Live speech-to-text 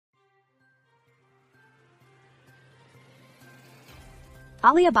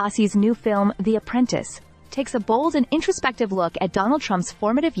Ali Abbasi's new film, The Apprentice, takes a bold and introspective look at Donald Trump's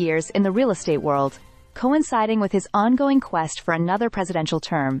formative years in the real estate world, coinciding with his ongoing quest for another presidential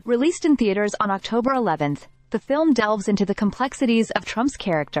term. Released in theaters on October 11th, the film delves into the complexities of Trump's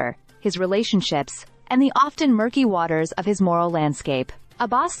character, his relationships, and the often murky waters of his moral landscape.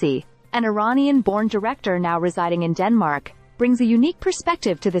 Abbasi, an Iranian-born director now residing in Denmark, brings a unique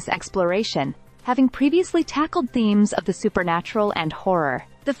perspective to this exploration, having previously tackled themes of the supernatural and horror.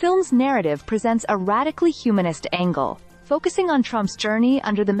 The film's narrative presents a radically humanist angle, focusing on Trump's journey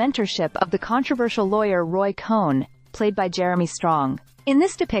under the mentorship of the controversial lawyer Roy Cohn, played by Jeremy Strong. In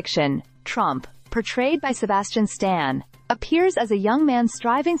this depiction, Trump, portrayed by Sebastian Stan, appears as a young man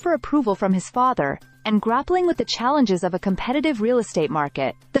striving for approval from his father and grappling with the challenges of a competitive real estate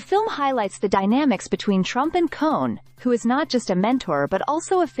market. The film highlights the dynamics between Trump and Cohn, who is not just a mentor but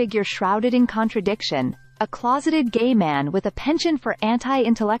also a figure shrouded in contradiction, a closeted gay man with a penchant for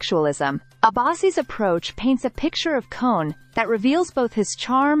anti-intellectualism. Abbasi's approach paints a picture of Cohn that reveals both his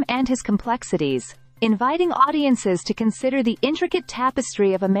charm and his complexities, inviting audiences to consider the intricate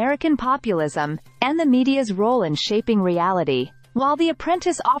tapestry of American populism and the media's role in shaping reality. While The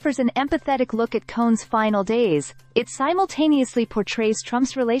Apprentice offers an empathetic look at Cohn's final days, it simultaneously portrays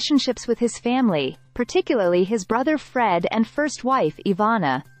Trump's relationships with his family, particularly his brother Fred and first wife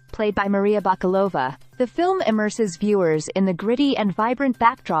Ivana, played by Maria Bakalova. The film immerses viewers in the gritty and vibrant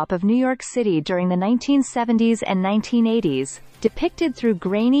backdrop of New York City during the 1970s and 1980s, depicted through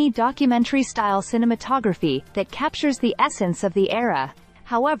grainy, documentary-style cinematography that captures the essence of the era.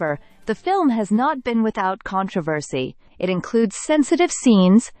 However, the film has not been without controversy. It includes sensitive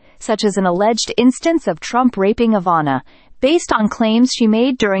scenes, such as an alleged instance of Trump raping Ivana, based on claims she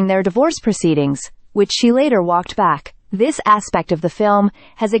made during their divorce proceedings, which she later walked back. This aspect of the film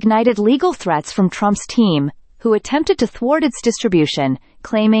has ignited legal threats from Trump's team, who attempted to thwart its distribution,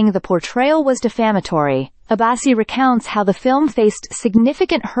 claiming the portrayal was defamatory. Abbasi recounts how the film faced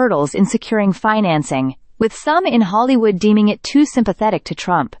significant hurdles in securing financing, with some in Hollywood deeming it too sympathetic to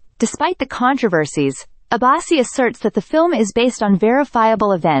Trump. Despite the controversies, Abbasi asserts that the film is based on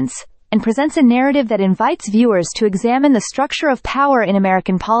verifiable events and presents a narrative that invites viewers to examine the structure of power in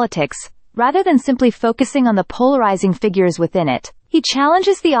American politics, rather than simply focusing on the polarizing figures within it. He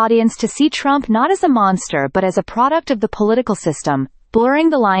challenges the audience to see Trump not as a monster but as a product of the political system, blurring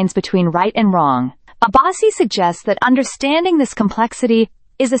the lines between right and wrong. Abbasi suggests that understanding this complexity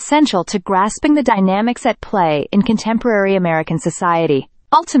is essential to grasping the dynamics at play in contemporary American society.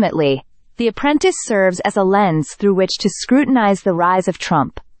 Ultimately, The Apprentice serves as a lens through which to scrutinize the rise of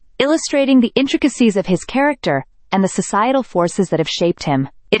Trump, illustrating the intricacies of his character and the societal forces that have shaped him.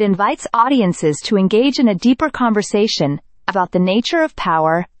 It invites audiences to engage in a deeper conversation about the nature of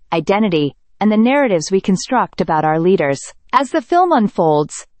power, identity, and the narratives we construct about our leaders. As the film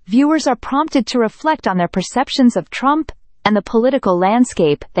unfolds, viewers are prompted to reflect on their perceptions of Trump and the political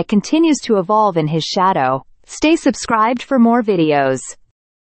landscape that continues to evolve in his shadow. Stay subscribed for more videos.